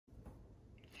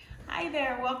Hi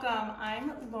there, welcome.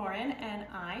 I'm Lauren and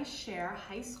I share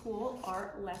high school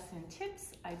art lesson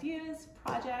tips, ideas,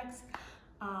 projects,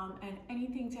 and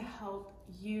anything to help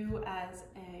you as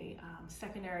a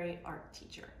secondary art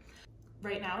teacher.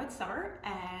 Right now it's summer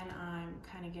and I'm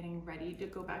kind of getting ready to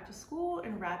go back to school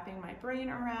and wrapping my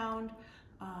brain around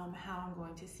how I'm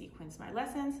going to sequence my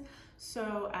lessons.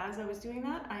 So as I was doing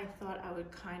that, I thought I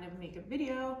would kind of make a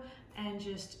video and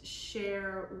just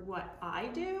share what I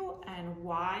do and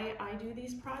why I do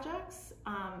these projects,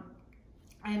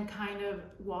 and kind of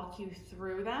walk you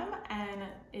through them. And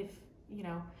if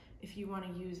you want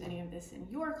to use any of this in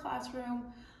your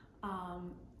classroom,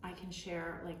 I can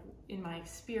share, like, in my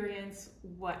experience,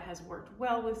 what has worked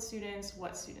well with students,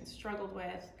 what students struggled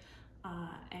with,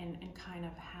 and kind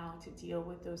of how to deal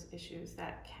with those issues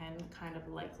that can kind of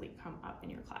likely come up in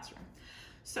your classroom.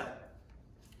 So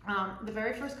the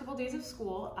very first couple days of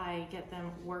school, I get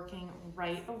them working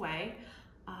right away.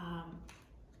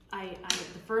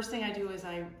 The first thing I do is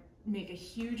I make a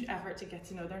huge effort to get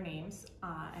to know their names,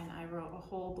 and I wrote a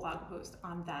whole blog post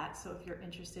on that. So if you're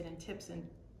interested in tips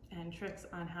and tricks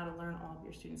on how to learn all of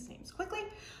your students' names quickly,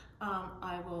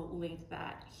 I will link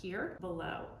that here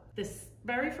below. This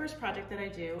very first project that I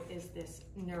do is this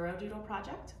neurodoodle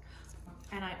project.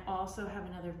 And I also have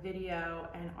another video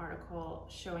and article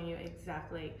showing you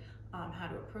exactly how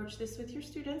to approach this with your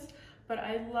students. But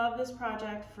I love this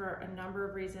project for a number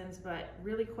of reasons, but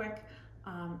really quick,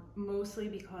 mostly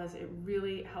because it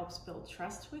really helps build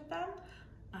trust with them.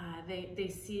 They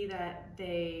see that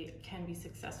they can be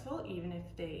successful even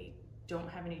if they don't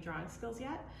have any drawing skills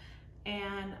yet.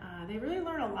 And they really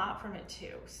learn a lot from it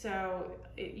too. So,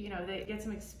 they get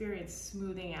some experience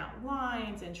smoothing out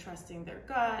lines and trusting their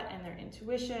gut and their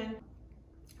intuition.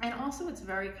 And also it's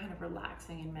very kind of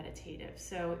relaxing and meditative.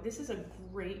 So this is a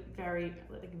great, very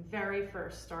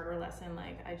first starter lesson.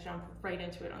 Like, I jump right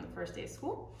into it on the first day of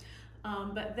school.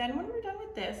 But then when we're done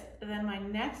with this, then my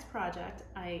next project,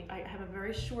 I have a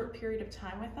very short period of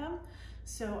time with them.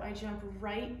 So I jump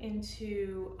right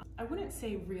into, I wouldn't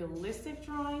say realistic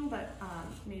drawing, but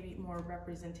maybe more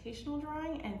representational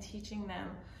drawing, and teaching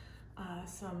them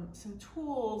some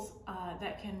tools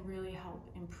that can really help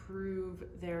improve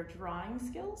their drawing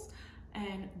skills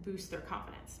and boost their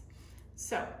confidence.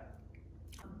 So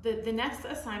the next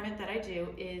assignment that I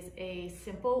do is a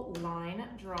simple line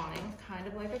drawing, kind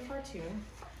of like a cartoon,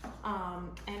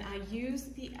 and I use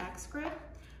the X-grid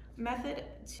method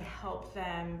to help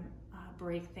them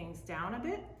break things down a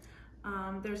bit.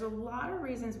 There's a lot of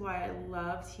reasons why I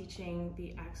love teaching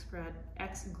the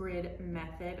X-grid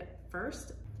method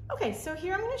first. Okay, so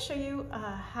here I'm going to show you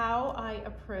how I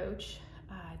approach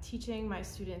teaching my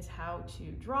students how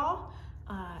to draw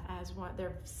as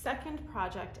their second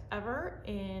project ever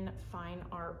in Fine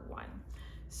Art 1.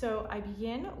 So I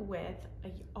begin with,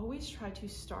 I always try to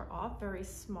start off very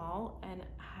small and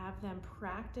have them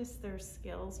practice their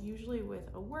skills, usually with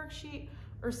a worksheet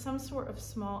or some sort of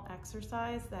small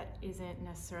exercise that isn't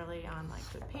necessarily on like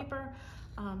good paper,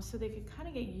 so they could kind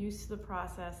of get used to the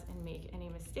process and make any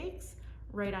mistakes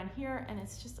right on here, and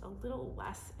it's just a little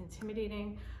less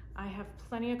intimidating. I have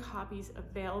plenty of copies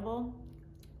available.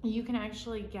 You can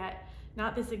actually get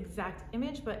not this exact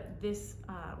image, but this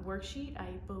worksheet.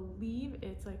 I believe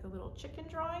it's like a little chicken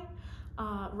drawing,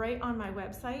 right on my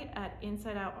website at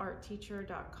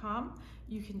insideoutartteacher.com.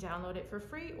 You can download it for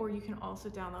free, or you can also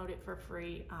download it for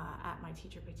free at my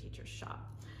Teacher by Teacher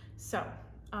shop. So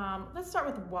let's start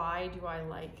with why do I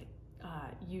like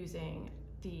using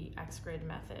the X-grid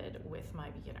method with my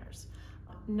beginners.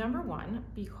 Number one,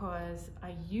 because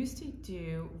I used to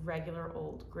do regular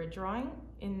old grid drawing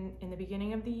in the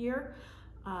beginning of the year.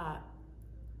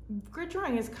 Grid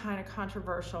drawing is kind of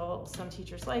controversial. Some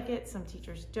teachers like it, some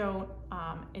teachers don't.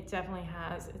 It definitely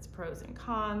has its pros and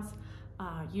cons.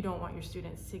 You don't want your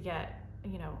students to get,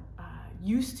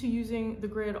 used to using the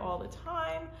grid all the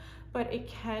time, but it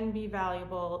can be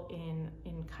valuable in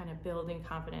kind of building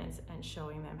confidence and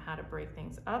showing them how to break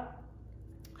things up.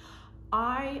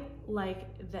 I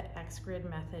like the X-grid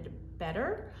method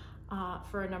better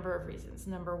for a number of reasons.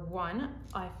 Number one,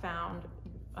 I found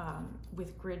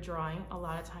with grid drawing, a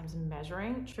lot of times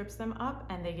measuring trips them up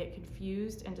and they get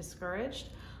confused and discouraged.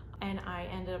 And I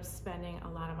ended up spending a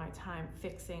lot of my time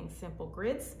fixing simple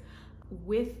grids.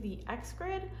 With the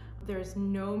X-grid, there's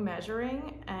no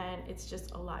measuring, and it's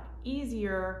just a lot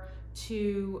easier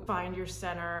to find your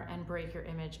center and break your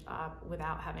image up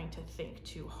without having to think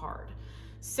too hard.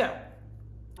 So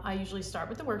I usually start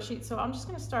with the worksheet, so I'm just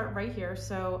going to start right here.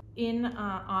 So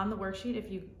on the worksheet,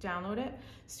 if you download it,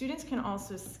 students can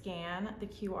also scan the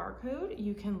QR code.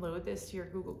 You can load this to your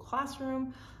Google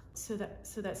Classroom. so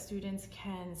that students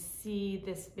can see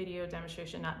this video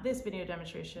demonstration, not this video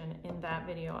demonstration. In that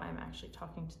video, I'm actually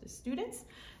talking to the students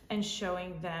and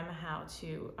showing them how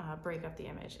to break up the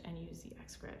image and use the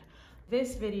X-Grid.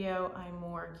 This video, I'm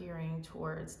more gearing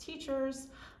towards teachers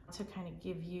to kind of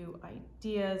give you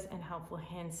ideas and helpful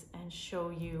hints and show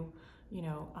you,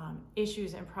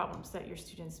 issues and problems that your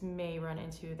students may run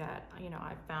into that,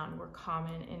 I've found were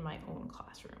common in my own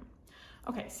classroom.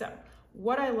 Okay, so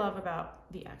what I love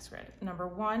about the X-Grid. Number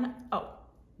one,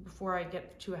 before I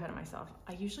get too ahead of myself,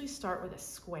 I usually start with a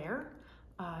square.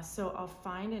 So I'll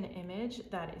find an image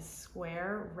that is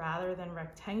square rather than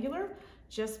rectangular,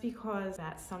 just because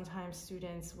that sometimes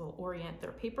students will orient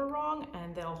their paper wrong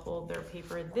and they'll hold their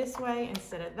paper this way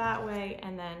instead of that way.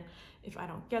 And then if I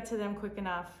don't get to them quick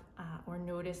enough or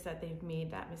notice that they've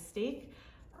made that mistake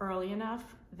early enough,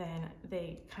 then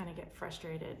they kind of get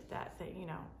frustrated that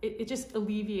it just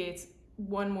alleviates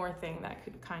one more thing that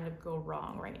could kind of go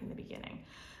wrong right in the beginning.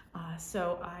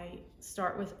 So I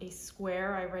start with a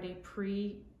square. I already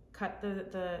pre-cut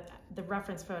the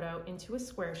reference photo into a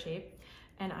square shape,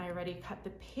 and I already cut the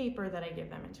paper that I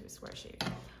give them into a square shape.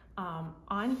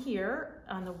 On here,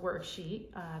 on the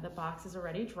worksheet, the box is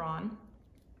already drawn,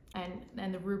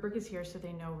 and the rubric is here so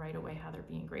they know right away how they're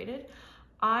being graded.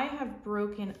 I have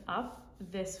broken up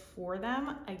this for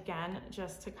them, again,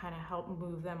 just to kind of help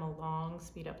move them along,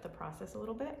 speed up the process a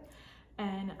little bit.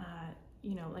 And,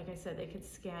 like I said, they could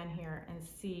scan here and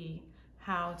see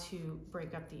how to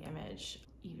break up the image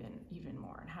even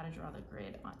more and how to draw the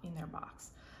grid in their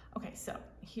box. Okay, so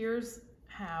here's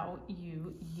how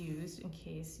you use, in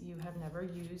case you have never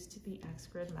used the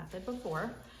X-Grid method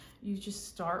before. You just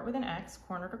start with an X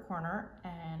corner to corner,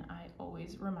 and I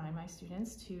always remind my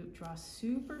students to draw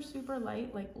super, super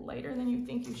light, like lighter than you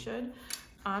think you should.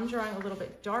 I'm drawing a little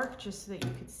bit dark just so that you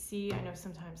could see. I know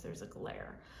sometimes there's a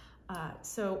glare.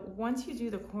 So once you do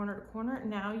the corner to corner,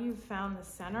 now you've found the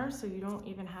center, so you don't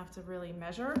even have to really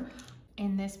measure.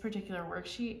 In this particular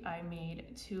worksheet, I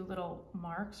made 2 little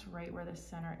marks right where the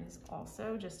center is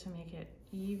also, just to make it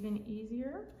even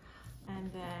easier.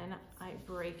 And then I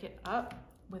break it up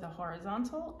with a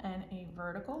horizontal and a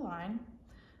vertical line.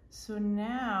 So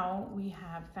now we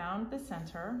have found the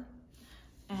center,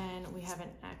 and we have an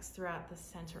X throughout the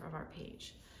center of our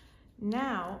page.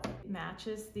 Now it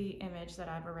matches the image that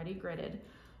I've already gridded,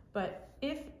 but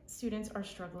if students are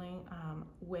struggling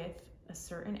with a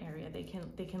certain area, they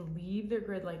can leave their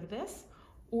grid like this,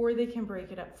 or they can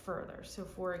break it up further. So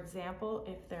for example,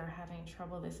 if they're having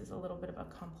trouble, this is a little bit of a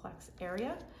complex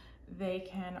area, they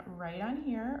can write on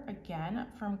here, again,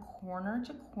 from corner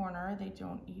to corner. They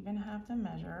don't even have to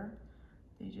measure.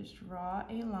 They just draw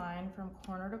a line from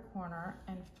corner to corner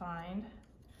and find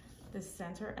the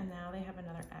center, and now they have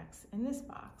another X in this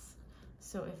box.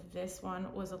 So if this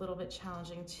one was a little bit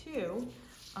challenging too,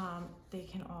 they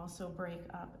can also break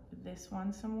up this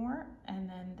one some more, and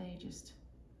then they just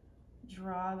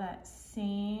draw that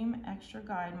same extra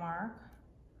guide mark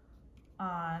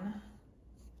on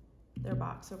their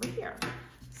box over here.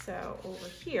 So over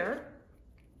here,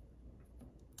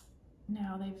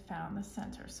 now they've found the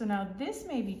center. So now this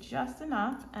may be just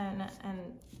enough and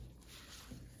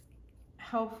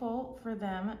helpful for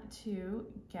them to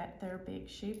get their big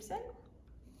shapes in.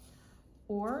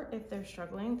 Or if they're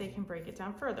struggling, they can break it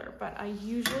down further. But I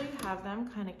usually have them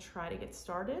kind of try to get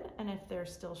started, and if they're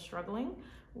still struggling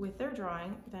with their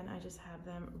drawing, then I just have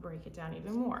them break it down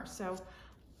even more. So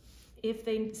if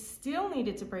they still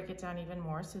needed to break it down even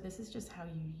more, so this is just how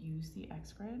you use the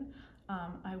X-Grid.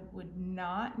 I would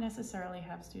not necessarily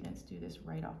have students do this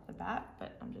right off the bat,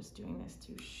 but I'm just doing this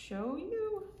to show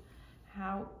you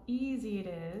how easy it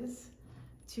is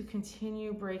to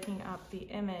continue breaking up the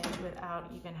image without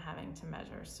even having to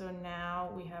measure. So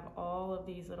now we have all of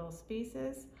these little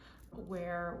spaces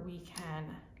where we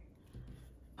can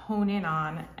hone in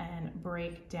on and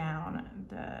break down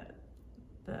the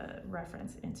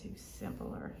reference into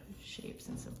simpler shapes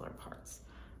and simpler parts.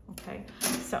 Okay,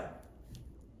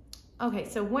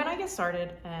 so when I get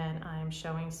started and I'm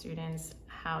showing students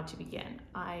how to begin,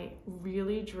 I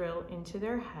really drill into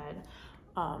their head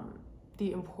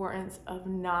the importance of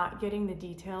not getting the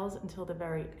details until the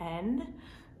very end.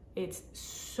 It's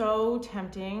so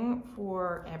tempting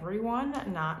for everyone,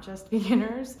 not just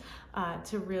beginners,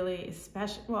 to really,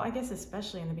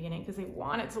 especially in the beginning, because they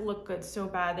want it to look good so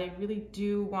bad. They really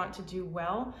do want to do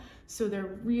well. So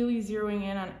they're really zeroing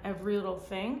in on every little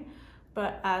thing.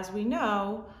 But as we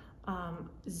know,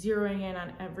 zeroing in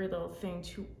on every little thing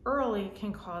too early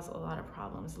can cause a lot of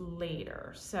problems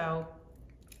later. So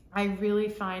I really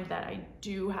find that I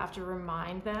do have to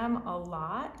remind them a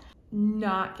lot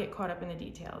not get caught up in the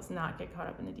details, not get caught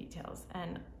up in the details.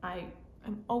 And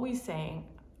I'm always saying,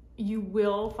 you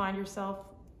will find yourself,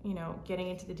 you know, getting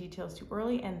into the details too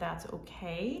early, and that's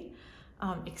okay.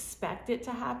 Expect it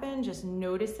to happen, just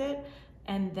notice it,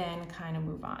 and then kind of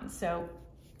move on. So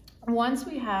once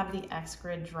we have the X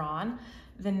grid drawn,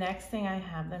 the next thing I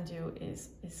have them do is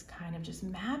kind of just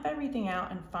map everything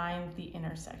out and find the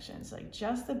intersections, like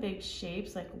just the big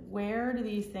shapes, like where do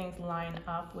these things line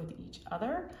up with each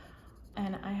other?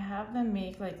 And I have them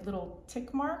make like little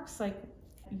tick marks, like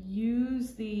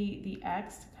use the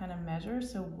X to kind of measure.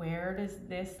 So where does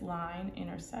this line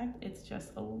intersect? It's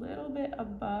just a little bit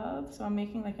above. So I'm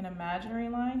making like an imaginary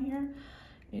line here.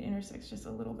 It intersects just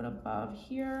a little bit above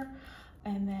here.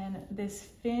 And then this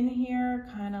fin here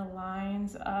kind of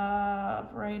lines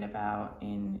up right about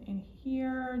in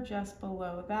here, just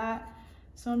below that.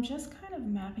 So I'm just kind of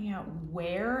mapping out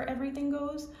where everything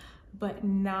goes, but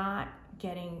not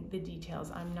getting the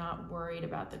details. I'm not worried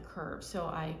about the curve. So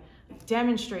I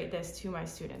demonstrate this to my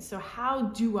students. So how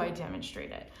do I demonstrate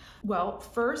it? Well,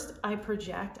 first I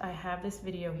project. I have this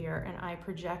video here, and I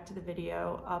project the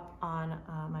video up on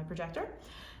my projector.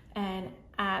 And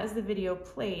as the video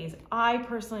plays, I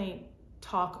personally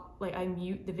talk, like I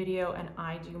mute the video and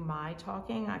I do my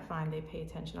talking. I find they pay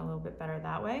attention a little bit better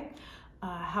that way.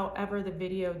 However, the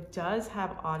video does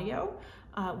have audio,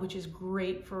 which is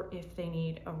great for if they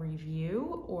need a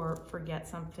review or forget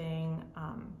something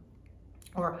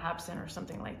or absent or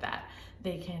something like that.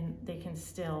 They can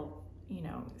still, you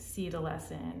know, see the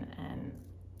lesson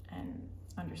and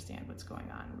understand what's going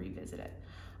on, revisit it.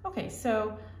 Okay,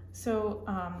 so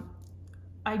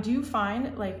I do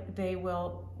find like they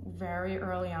will very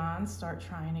early on start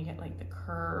trying to get like the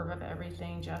curve of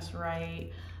everything just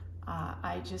right.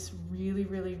 I just really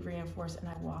reinforce, and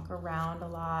I walk around a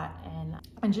lot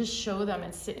and just show them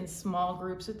and sit in small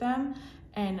groups with them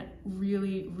and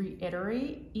really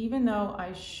reiterate. Even though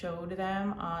I showed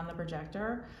them on the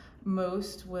projector,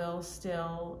 most will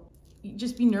still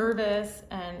just be nervous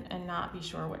and not be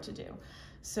sure what to do.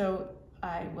 So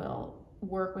I will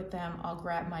work with them. I'll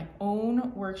grab my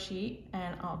own worksheet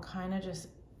and I'll kind of just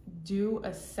do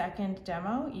a second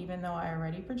demo, even though I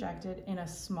already projected, in a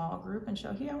small group and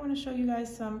show, here, I want to show you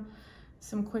guys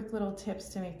some quick little tips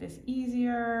to make this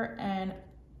easier. And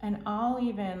I'll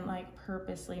even like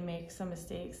purposely make some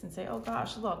mistakes and say, oh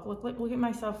gosh, look at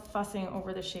myself fussing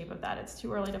over the shape of that. It's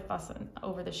too early to fuss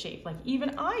over the shape. Like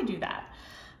even I do that.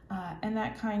 And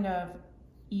that kind of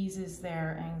eases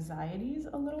their anxieties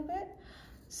a little bit.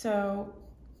 So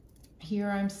here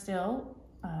I'm still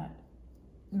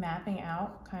mapping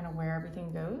out kind of where everything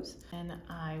goes, and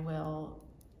I will,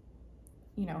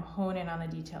 you know, hone in on the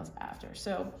details after.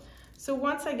 So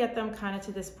once I get them kind of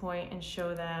to this point and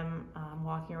show them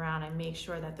walking around, I make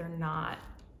sure that they're not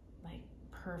like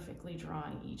perfectly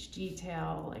drawing each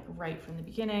detail like right from the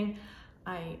beginning.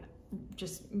 I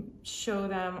just show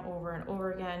them over and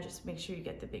over again, just make sure you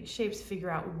get the big shapes, figure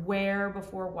out where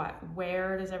before what,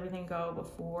 where does everything go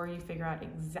before you figure out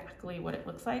exactly what it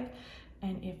looks like.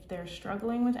 And if they're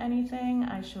struggling with anything,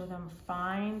 I show them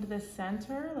find the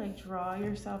center, like draw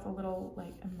yourself a little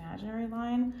like imaginary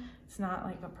line. It's not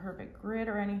like a perfect grid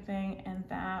or anything, and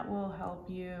that will help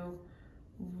you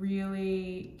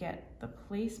really get the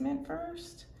placement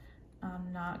first.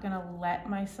 I'm not gonna let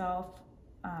myself,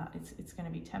 it's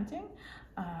gonna be tempting,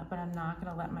 but I'm not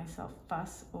gonna let myself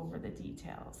fuss over the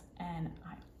details. And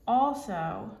I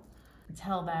also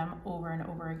tell them over and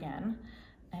over again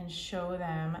and show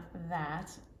them that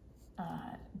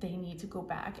they need to go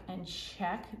back and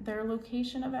check their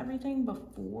location of everything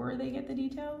before they get the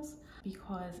details,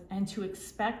 and to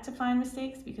expect to find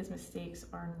mistakes, because mistakes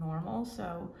are normal.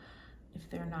 So if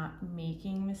they're not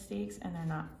making mistakes and they're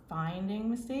not finding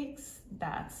mistakes,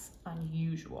 that's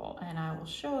unusual. And I will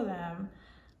show them,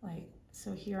 like,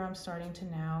 so here I'm starting to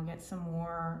now get some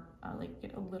more,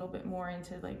 get a little bit more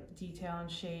into like detail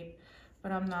and shape,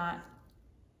 but I'm not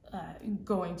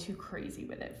going too crazy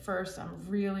with it. First, I'm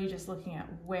really just looking at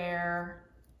where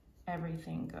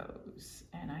everything goes.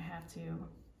 And I have to,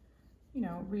 you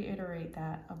know, reiterate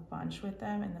that a bunch with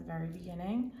them in the very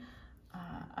beginning.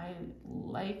 I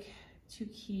like to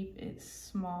keep it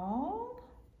small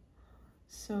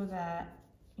so that,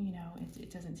 you know,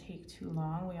 it doesn't take too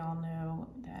long. We all know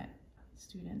that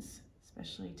students,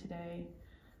 especially today,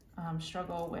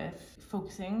 struggle with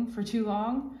focusing for too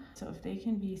long. So if they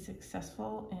can be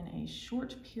successful in a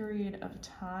short period of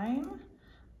time,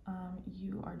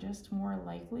 you are just more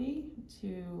likely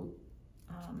to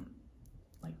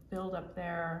like build up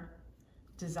their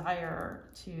desire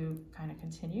to kind of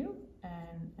continue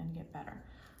and get better.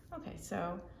 Okay,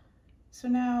 so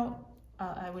now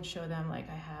I would show them like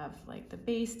I have like the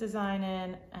base design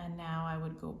in, and now I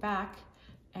would go back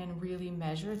and really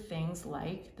measure things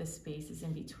like the spaces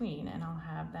in between, and I'll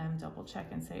have them double check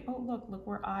and say, oh, look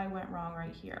where I went wrong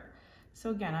right here.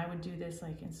 So again, I would do this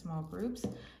like in small groups.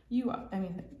 I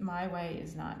mean, my way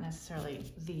is not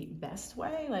necessarily the best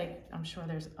way. Like, I'm sure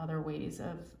there's other ways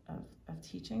of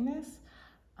teaching this,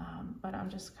 but I'm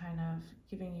just kind of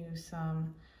giving you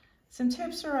some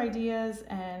tips or ideas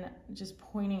and just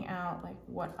pointing out like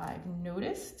what I've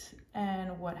noticed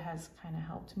and what has kind of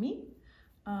helped me.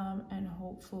 And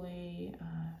hopefully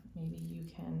maybe you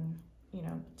can,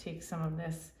 take some of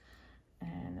this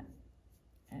and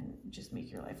just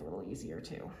make your life a little easier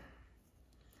too.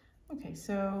 Okay,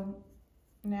 so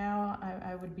now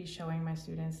I would be showing my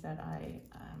students that I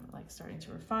like starting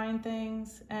to refine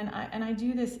things, and I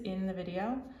do this in the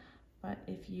video, but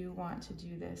if you want to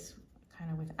do this kind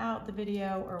of without the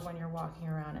video or when you're walking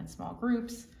around in small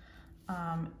groups,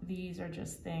 these are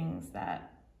just things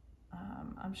that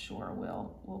I'm sure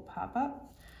will pop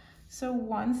up. So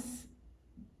once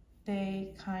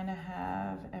they kind of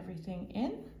have everything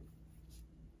in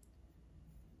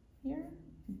here,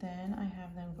 then I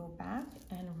have them go back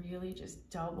and really just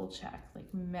double check,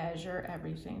 like measure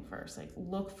everything first, like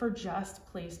look for just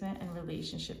placement and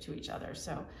relationship to each other.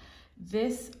 So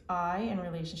this eye in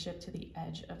relationship to the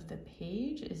edge of the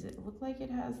page, does it look like it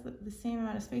has the same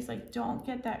amount of space? Like, don't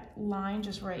get that line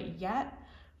just right yet.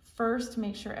 First,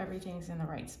 make sure everything's in the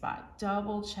right spot.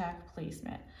 Double check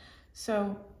placement.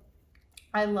 So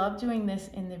I love doing this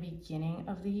in the beginning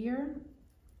of the year.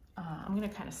 I'm gonna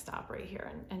kind of stop right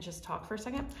here and just talk for a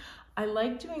second. I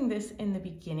like doing this in the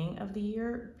beginning of the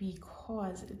year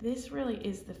because this really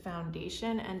is the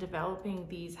foundation, and developing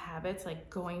these habits, like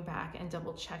going back and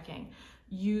double checking,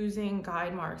 using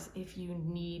guide marks if you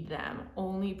need them,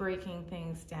 only breaking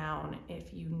things down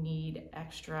if you need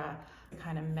extra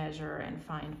kind of measure and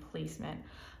find placement,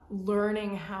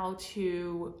 learning how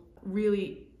to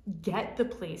really get the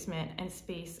placement and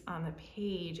space on the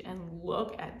page and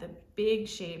look at the big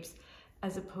shapes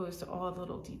as opposed to all the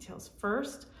little details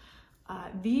first.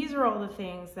 These are all the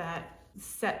things that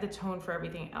set the tone for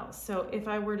everything else. So if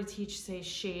I were to teach, say,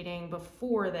 shading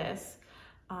before this,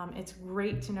 it's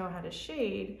great to know how to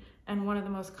shade. And one of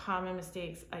the most common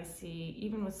mistakes I see,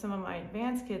 even with some of my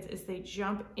advanced kids, is they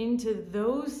jump into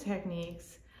those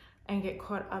techniques and get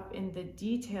caught up in the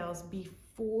details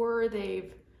before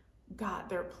they've got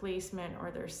their placement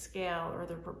or their scale or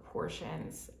their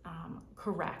proportions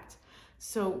correct.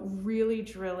 So really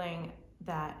drilling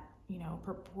that,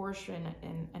 proportion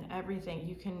and everything.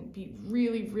 You can be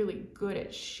really, really good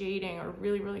at shading or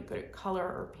really, really good at color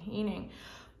or painting.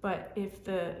 But if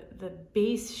the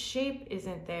base shape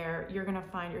isn't there, you're gonna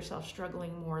find yourself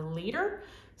struggling more later.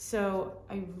 So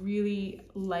I really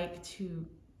like to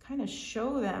kind of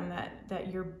show them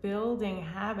that you're building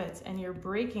habits and you're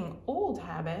breaking old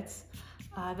habits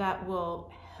that will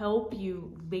help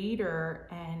you later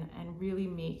and really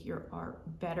make your art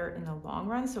better in the long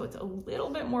run. So it's a little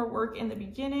bit more work in the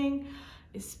beginning,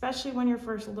 especially when you're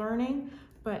first learning,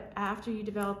 but after you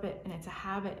develop it and it's a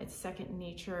habit, it's second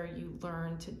nature, you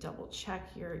learn to double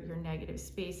check your negative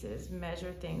spaces,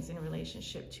 measure things in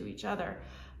relationship to each other,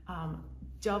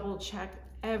 double check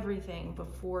everything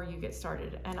before you get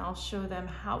started. And I'll show them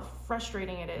how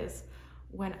frustrating it is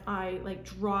when I like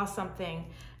draw something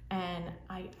and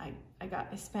I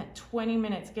spent 20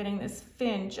 minutes getting this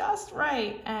fin just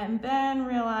right and then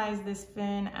realized this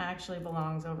fin actually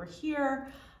belongs over here,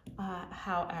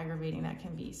 how aggravating that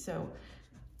can be. So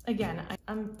again,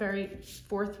 I'm very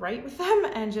forthright with them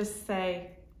and just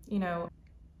say,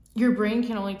 your brain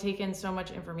can only take in so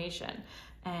much information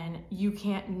and you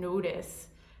can't notice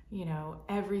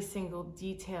every single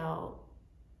detail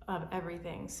of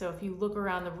everything. So if you look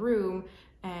around the room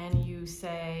and you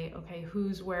say, okay,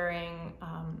 who's wearing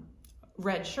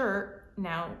red shirt?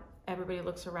 Now everybody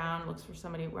looks around, looks for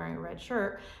somebody wearing a red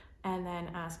shirt, and then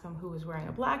ask them who is wearing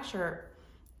a black shirt.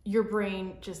 Your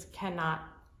brain just cannot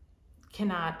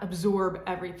absorb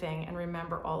everything and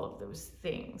remember all of those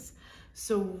things.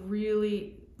 So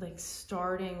really like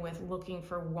starting with looking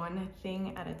for one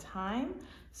thing at a time.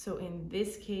 So in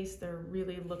this case, they're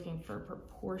really looking for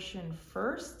proportion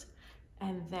first,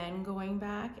 and then going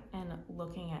back and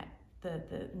looking at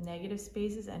the negative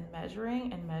spaces and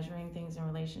measuring things in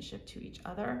relationship to each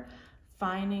other,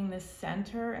 finding the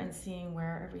center and seeing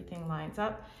where everything lines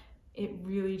up. It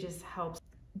really just helps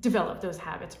develop those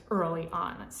habits early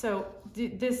on. So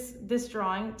this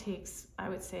drawing takes, I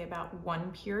would say, about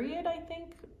 1 period, I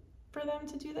think, for them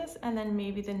to do this. And then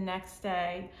maybe the next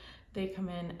day they come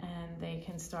in and they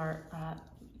can start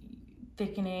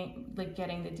thickening, like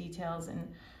getting the details and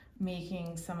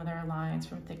making some of their lines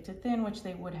from thick to thin, which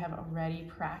they would have already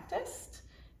practiced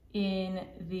in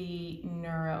the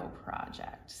neuro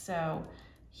project. So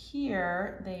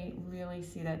here they really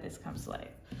see that this comes to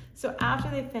life. So after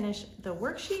they finish the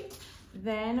worksheet,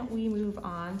 then we move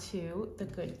on to the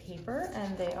good paper,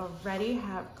 and they already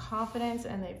have confidence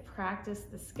and they've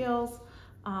practiced the skills.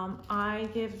 I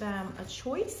give them a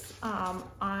choice.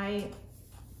 I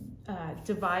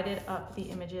divided up the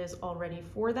images already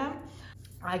for them.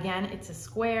 Again, it's a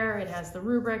square, it has the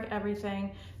rubric, everything.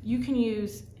 You can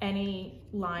use any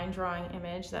line drawing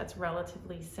image that's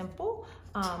relatively simple.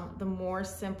 The more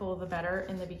simple, the better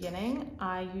in the beginning.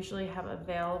 I usually have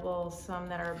available some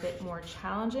that are a bit more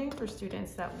challenging for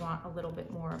students that want a little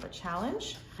bit more of a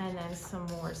challenge, and then some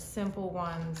more simple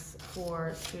ones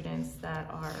for students that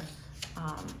are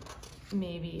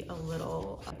maybe a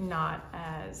little not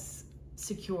as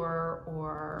secure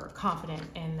or confident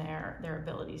in their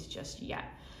abilities just yet.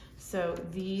 So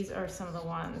these are some of the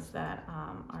ones that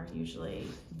are usually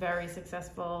very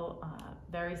successful,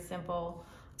 very simple.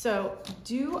 So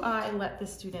do I let the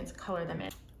students color them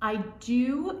in? I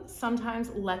do sometimes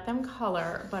let them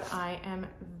color, but I am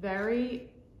very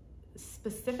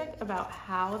specific about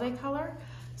how they color.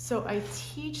 So I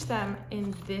teach them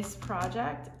in this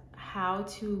project how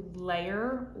to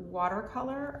layer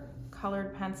watercolor,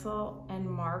 colored pencil, and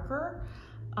marker,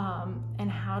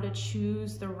 and how to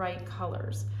choose the right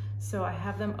colors. So I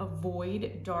have them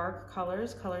avoid dark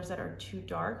colors that are too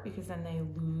dark, because then they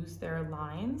lose their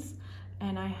lines.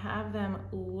 And I have them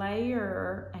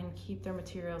layer and keep their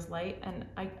materials light. And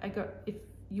I go, if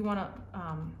you wanna,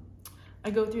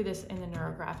 I go through this in the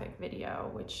neurographic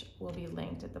video, which will be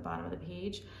linked at the bottom of the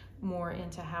page, more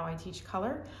into how I teach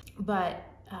color. But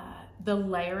the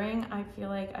layering, I feel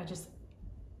like I just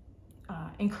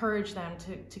encourage them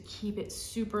to keep it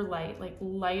super light, like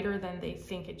lighter than they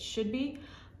think it should be.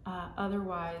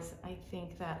 Otherwise, I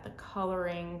think that the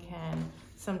coloring can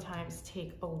sometimes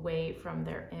take away from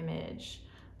their image.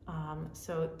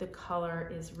 So the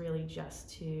color is really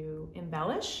just to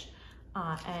embellish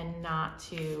and not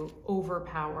to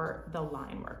overpower the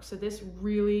line work. So this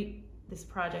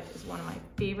project is one of my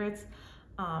favorites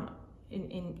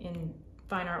in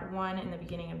Fine Art 1 in the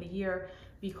beginning of the year,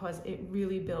 because it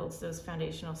really builds those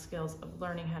foundational skills of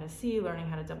learning how to see, learning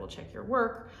how to double check your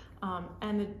work.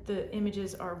 And the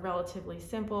images are relatively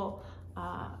simple.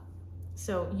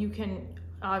 So you can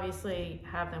obviously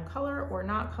have them color or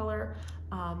not color,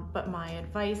 but my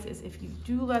advice is, if you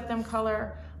do let them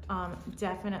color,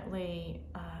 definitely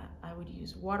I would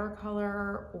use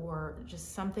watercolor or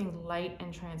just something light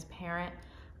and transparent,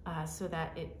 so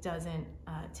that it doesn't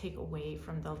take away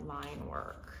from the line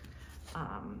work.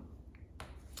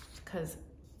 Because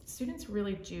students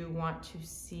really do want to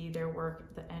see their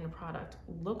work, the end product,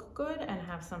 look good and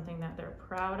have something that they're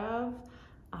proud of.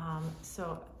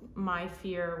 So my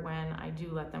fear when I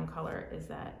do let them color is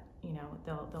that, you know,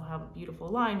 they'll have a beautiful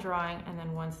line drawing, and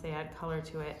then once they add color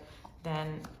to it,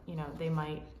 then, you know, they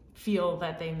might feel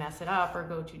that they mess it up or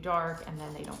go too dark, and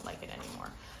then they don't like it anymore.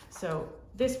 So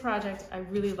this project I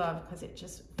really love because it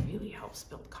just really helps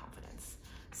build confidence.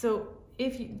 So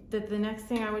the next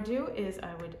thing I would do is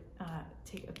I would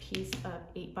take a piece of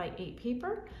 8x8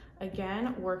 paper,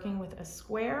 again working with a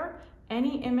square.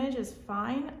 Any image is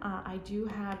fine. I do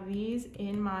have these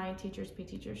in my Teachers Pay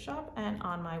Teachers shop and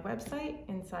on my website,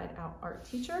 Inside Out Art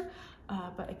Teacher.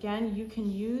 But again, you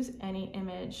can use any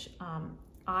image.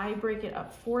 I break it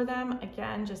up for them,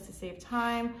 again, just to save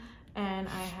time. And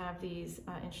I have these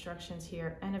instructions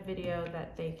here and a video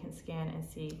that they can scan and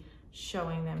see,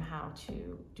 showing them how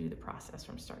to do the process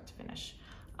from start to finish.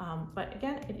 But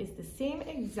again, it is the same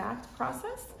exact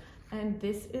process, and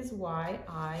this is why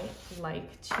I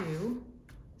like to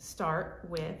start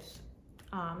with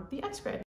the X grid.